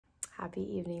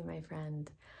Happy evening, my friend.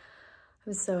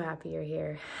 I'm so happy you're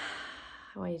here.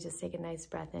 I want you to just take a nice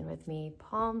breath in with me.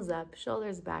 Palms up,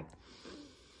 shoulders back.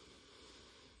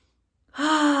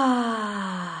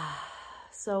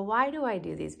 So why do I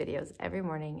do these videos every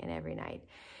morning and every night?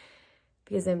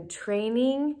 Because I'm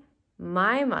training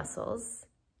my muscles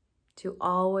to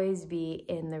always be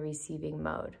in the receiving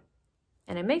mode.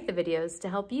 And I make the videos to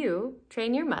help you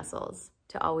train your muscles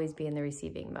to always be in the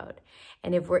receiving mode.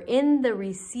 And if we're in the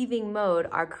receiving mode,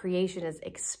 our creation is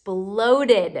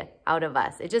exploded out of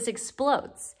us. It just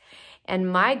explodes. And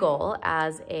my goal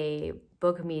as a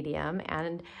book medium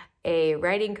and a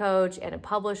writing coach and a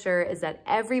publisher is that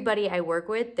everybody I work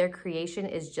with, their creation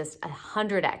is just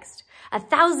 100x,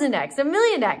 1,000x,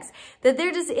 1,000,000x, that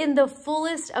they're just in the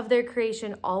fullest of their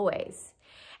creation always.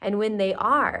 And when they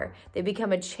are, they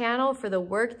become a channel for the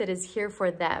work that is here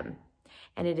for them.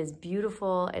 And it is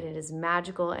beautiful and it is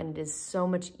magical and it is so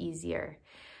much easier.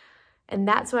 And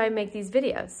that's why I make these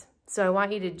videos. So I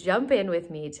want you to jump in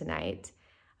with me tonight.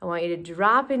 I want you to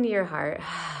drop into your heart.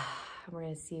 And we're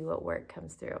going to see what work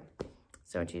comes through.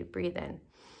 So I want you to breathe in.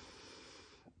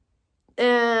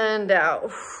 And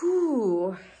out.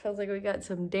 Whew. Feels like we got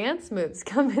some dance moves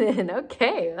coming in.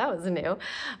 Okay, that was new.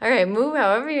 All right, move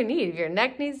however you need. If your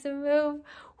neck needs to move,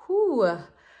 whew.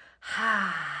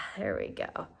 There we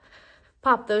go.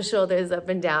 Pop those shoulders up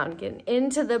and down, getting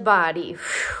into the body.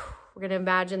 We're gonna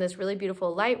imagine this really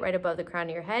beautiful light right above the crown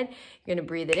of your head. You're gonna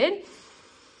breathe it in.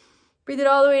 Breathe it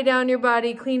all the way down your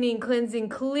body, cleaning, cleansing,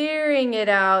 clearing it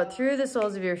out through the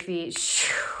soles of your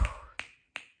feet.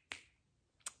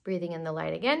 Breathing in the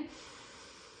light again.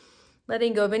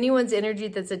 Letting go of anyone's energy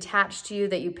that's attached to you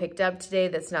that you picked up today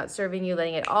that's not serving you,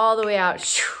 letting it all the way out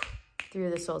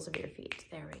through the soles of your feet.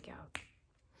 There we go.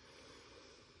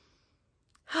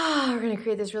 We're going to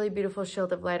create this really beautiful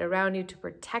shield of light around you to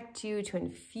protect you, to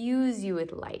infuse you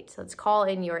with light. So let's call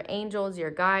in your angels,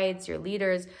 your guides, your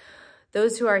leaders,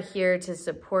 those who are here to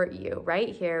support you right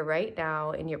here, right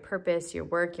now, in your purpose, your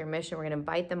work, your mission. We're going to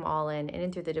invite them all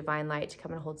in through the divine light to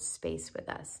come and hold space with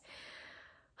us,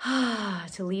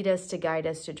 to lead us, to guide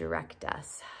us, to direct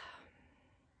us.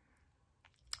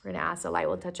 We're going to ask the light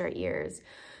will touch our ears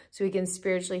so we can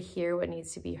spiritually hear what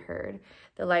needs to be heard.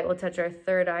 The light will touch our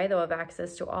third eye, that will have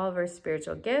access to all of our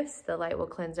spiritual gifts. The light will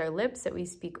cleanse our lips, that we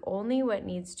speak only what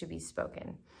needs to be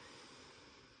spoken.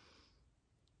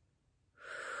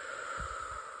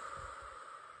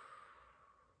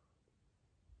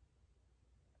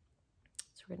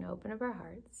 So we're going to open up our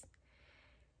hearts.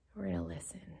 We're going to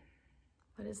listen.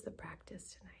 What is the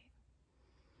practice tonight?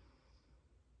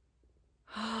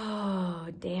 Oh,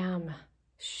 damn.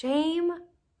 Shame?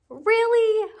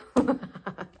 Really?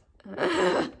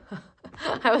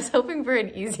 I was hoping for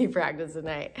an easy practice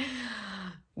tonight.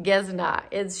 Guess not.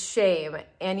 It's shame.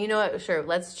 And you know what? Sure,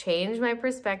 let's change my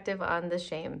perspective on the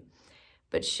shame.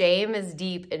 But shame is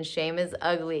deep and shame is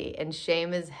ugly and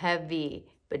shame is heavy.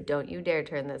 But don't you dare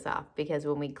turn this off, because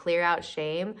when we clear out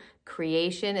shame,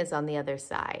 creation is on the other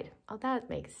side. Oh, that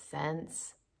makes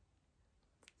sense.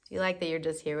 Do you like that you're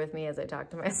just here with me as I talk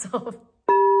to myself?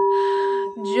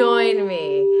 Join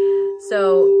me.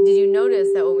 So did you notice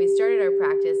that when we started our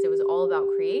practice, it was all about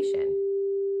creation?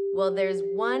 Well, there's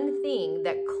one thing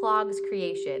that clogs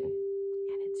creation,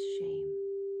 and it's shame.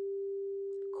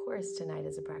 Of course, tonight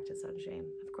is a practice on shame.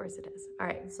 Of course it is. All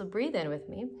right, so breathe in with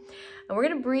me. And we're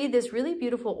going to breathe this really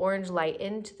beautiful orange light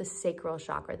into the sacral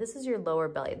chakra. This is your lower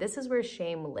belly. This is where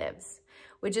shame lives,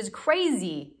 which is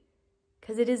crazy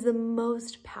because it is the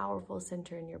most powerful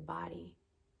center in your body.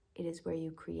 It is where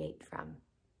you create from.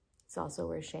 It's also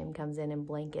where shame comes in and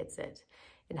blankets it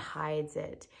and hides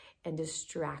it and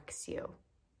distracts you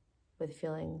with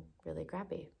feeling really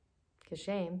crappy, because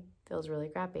shame feels really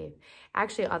crappy.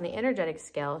 Actually, on the energetic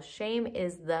scale, shame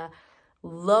is the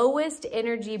lowest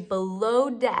energy below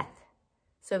death.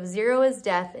 So if 0 is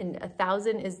death and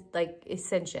 1,000 is like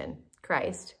ascension,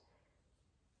 Christ,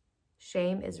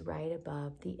 shame is right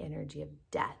above the energy of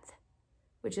death,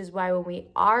 which is why when we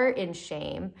are in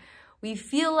shame, we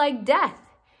feel like death.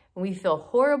 And we feel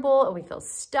horrible and we feel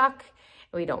stuck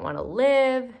and we don't want to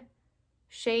live.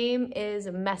 Shame is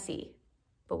messy,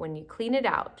 but when you clean it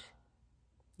out,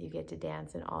 you get to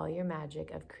dance in all your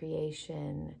magic of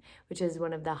creation, which is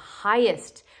one of the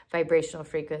highest vibrational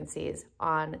frequencies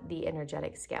on the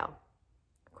energetic scale.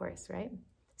 Of course, right?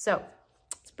 So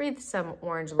let's breathe some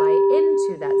orange light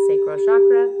into that sacral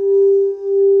chakra.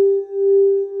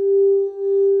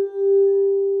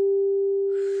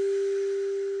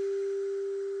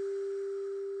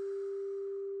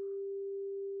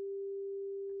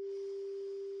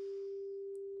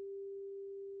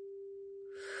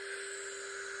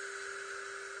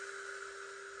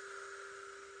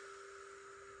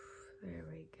 There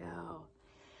we go.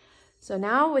 So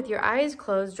now with your eyes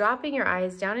closed, dropping your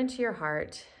eyes down into your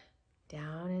heart,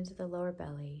 down into the lower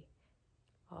belly,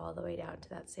 all the way down to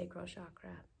that sacral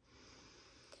chakra.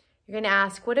 You're going to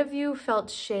ask, what have you felt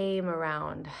shame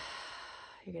around?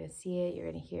 You're going to see it, you're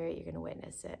going to hear it, you're going to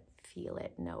witness it, feel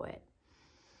it, know it.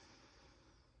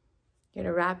 You're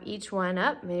going to wrap each one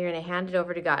up and you're going to hand it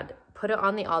over to God. Put it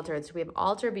on the altar. So we have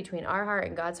altar between our heart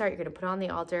and God's heart. You're going to put it on the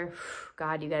altar.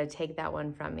 God, you got to take that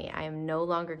one from me. I am no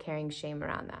longer carrying shame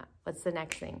around that. What's the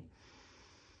next thing?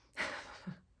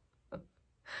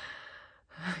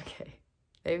 Okay.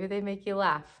 Maybe they make you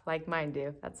laugh like mine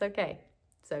do. That's okay.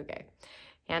 It's okay.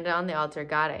 Hand it on the altar.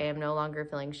 God, I am no longer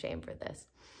feeling shame for this.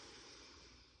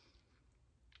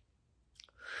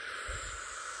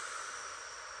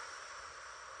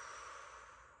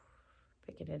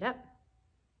 Picking it up.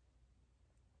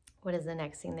 What is the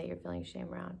next thing that you're feeling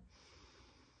shame around?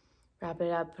 Wrap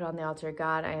it up, put on the altar.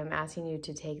 God, I am asking you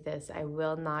to take this. I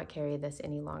will not carry this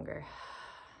any longer.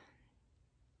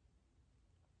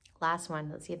 Last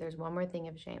one. Let's see if there's one more thing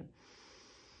of shame.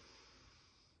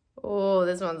 Oh,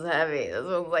 this one's heavy. This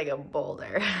one's like a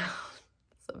boulder.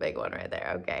 It's a big one right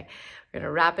there. Okay. We're going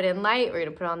to wrap it in light. We're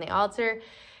going to put it on the altar.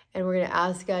 And we're going to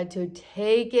ask God to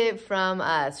take it from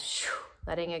us.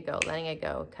 Letting it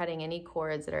go, cutting any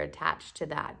cords that are attached to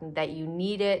that, and that you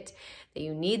need it, that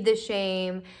you need the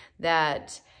shame,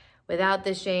 that without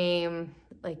the shame,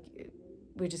 like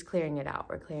we're just clearing it out.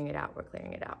 We're clearing it out. We're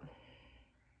clearing it out.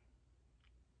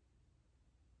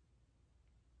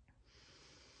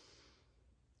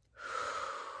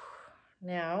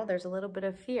 Now there's a little bit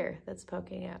of fear that's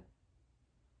poking up.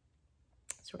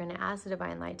 So we're going to ask the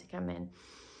divine light to come in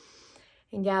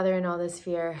and gather in all this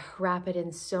fear, wrap it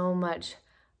in so much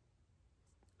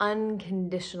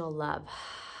unconditional love,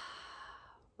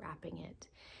 wrapping it.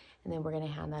 And then we're going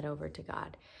to hand that over to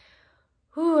God.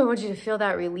 Ooh, I want you to feel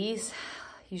that release.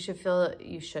 You should feel,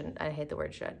 you shouldn't, I hate the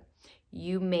word should.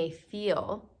 You may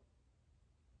feel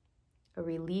a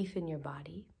relief in your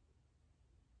body.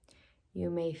 You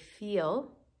may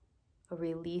feel a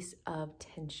release of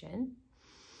tension.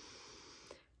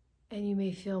 And you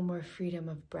may feel more freedom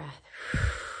of breath.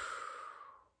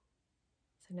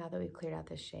 So now that we've cleared out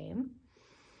the shame,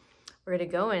 we're going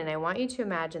to go in and I want you to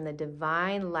imagine the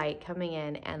divine light coming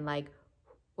in and like,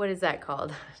 what is that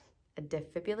called? A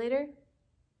defibrillator?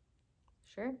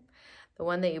 Sure. The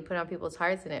one that you put on people's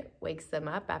hearts and it wakes them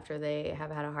up after they have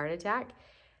had a heart attack.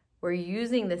 We're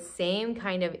using the same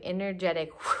kind of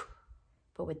energetic,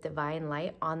 but with divine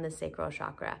light on the sacral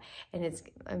chakra. And it's,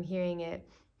 I'm hearing it.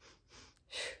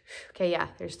 Okay, yeah,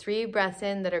 there's 3 breaths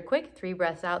in that are quick, 3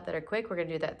 breaths out that are quick. We're going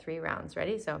to do that 3 rounds.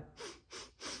 Ready? So.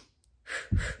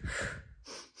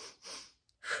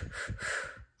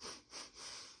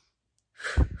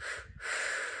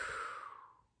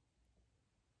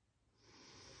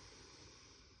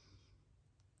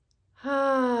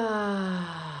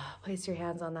 Place your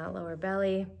hands on that lower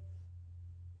belly.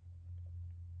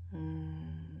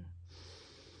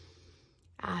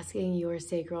 Asking your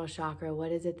sacral chakra,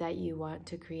 what is it that you want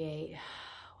to create?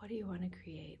 What do you want to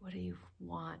create? What do you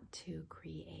want to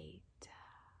create?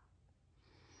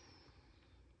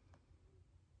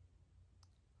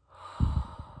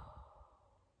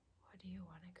 What do you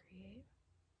want to create?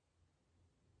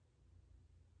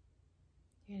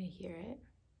 You're going to hear it.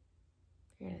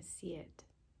 You're going to see it.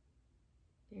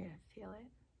 You're going to feel it.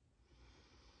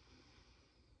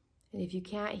 And if you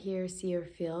can't hear, see, or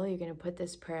feel, you're going to put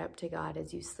this prayer up to God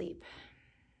as you sleep,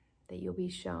 that you'll be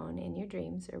shown in your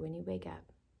dreams or when you wake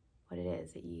up what it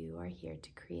is that you are here to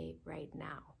create right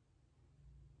now.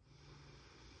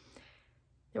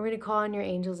 Then we're going to call on your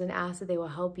angels and ask that they will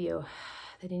help you,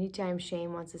 that anytime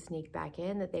shame wants to sneak back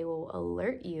in, that they will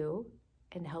alert you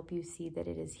and help you see that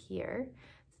it is here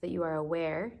so that you are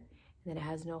aware and that it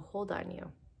has no hold on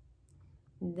you.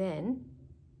 And then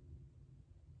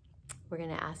we're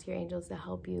going to ask your angels to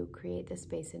help you create the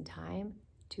space and time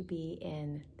to be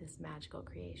in this magical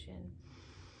creation.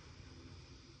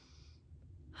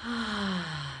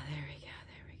 There we go,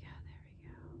 there we go, there we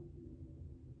go.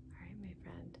 All right, my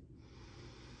friend.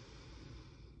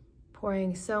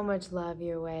 Pouring so much love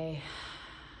your way,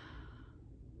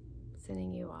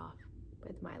 sending you off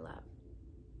with my love.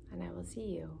 And I will see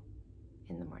you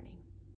in the morning.